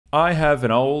I have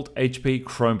an old HP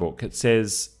Chromebook. It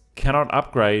says cannot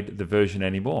upgrade the version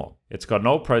anymore. It's got an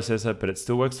old processor, but it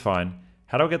still works fine.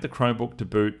 How do I get the Chromebook to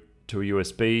boot to a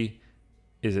USB?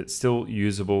 Is it still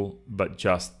usable, but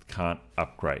just can't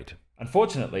upgrade?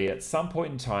 Unfortunately, at some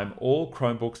point in time, all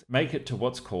Chromebooks make it to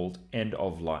what's called end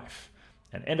of life.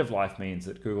 And end of life means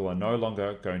that Google are no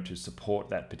longer going to support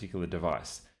that particular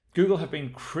device. Google have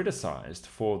been criticized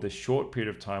for the short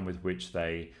period of time with which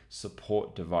they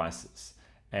support devices,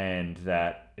 and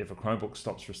that if a Chromebook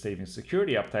stops receiving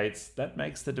security updates, that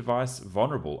makes the device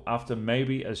vulnerable after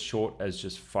maybe as short as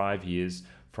just 5 years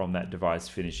from that device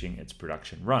finishing its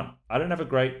production run. I don't have a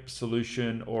great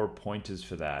solution or pointers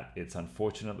for that. It's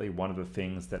unfortunately one of the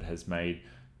things that has made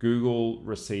Google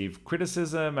receive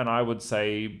criticism, and I would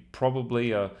say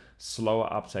probably a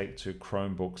slower uptake to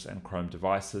Chromebooks and Chrome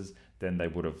devices than they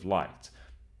would have liked.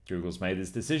 Google's made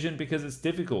this decision because it's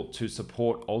difficult to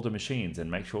support older machines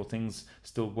and make sure things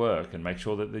still work and make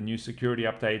sure that the new security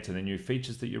updates and the new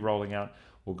features that you're rolling out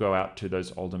will go out to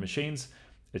those older machines.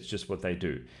 It's just what they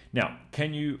do. Now,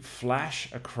 can you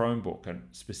flash a Chromebook, and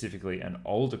specifically an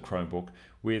older Chromebook,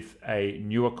 with a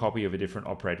newer copy of a different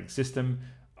operating system?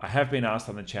 I have been asked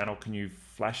on the channel, can you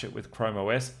flash it with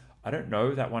ChromeOS? I don't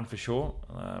know that one for sure.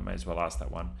 May as well ask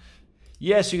that one.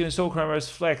 Yes, you can install ChromeOS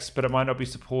Flex, but it might not be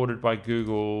supported by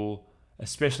Google,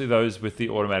 especially those with the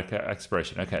automatic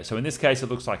expiration. Okay, so in this case, it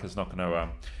looks like it's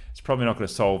probably not going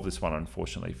to solve this one,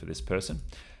 unfortunately, for this person.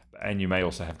 And you may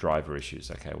also have driver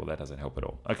issues. Okay, well, that doesn't help at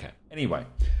all. Okay, anyway,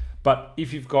 but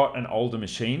if you've got an older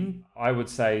machine, I would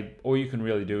say all you can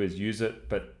really do is use it,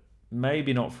 but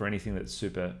maybe not for anything that's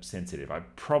super sensitive. I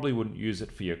probably wouldn't use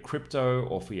it for your crypto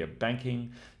or for your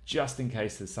banking, just in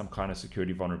case there's some kind of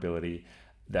security vulnerability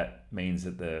that means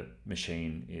that the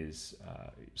machine is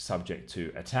subject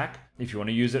to attack. If you want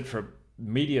to use it for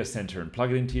media center and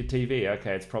plug it into your TV,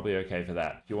 okay, it's probably okay for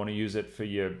that. If you want to use it for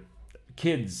your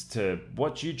kids to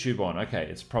watch YouTube on, okay,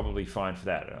 it's probably fine for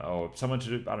that. Or someone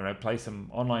to, I don't know, play some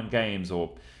online games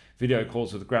or video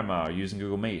calls with grandma or using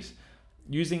Google Meet.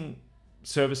 Using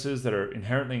services that are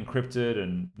inherently encrypted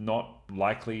and not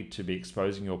likely to be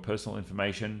exposing your personal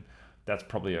information, that's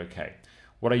probably okay.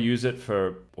 Would I use it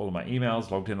for all of my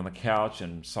emails, logged in on the couch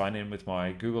and sign in with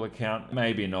my Google account?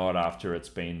 Maybe not after it's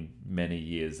been many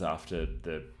years after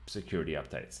the security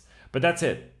updates. But that's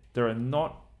it. There are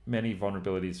not many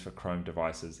vulnerabilities for Chrome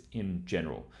devices in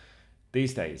general.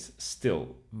 These days,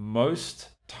 still, most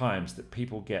times that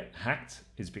people get hacked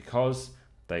is because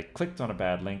they clicked on a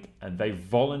bad link and they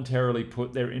voluntarily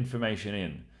put their information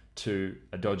in to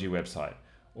a dodgy website,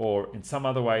 or in some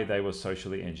other way they were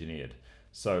socially engineered.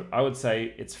 So I would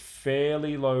say it's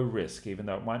fairly low risk, even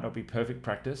though it might not be perfect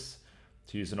practice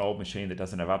to use an old machine that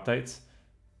doesn't have updates,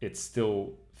 it's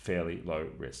still fairly low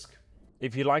risk.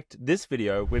 If you liked this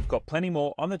video, we've got plenty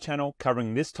more on the channel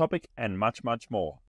covering this topic and much, much more.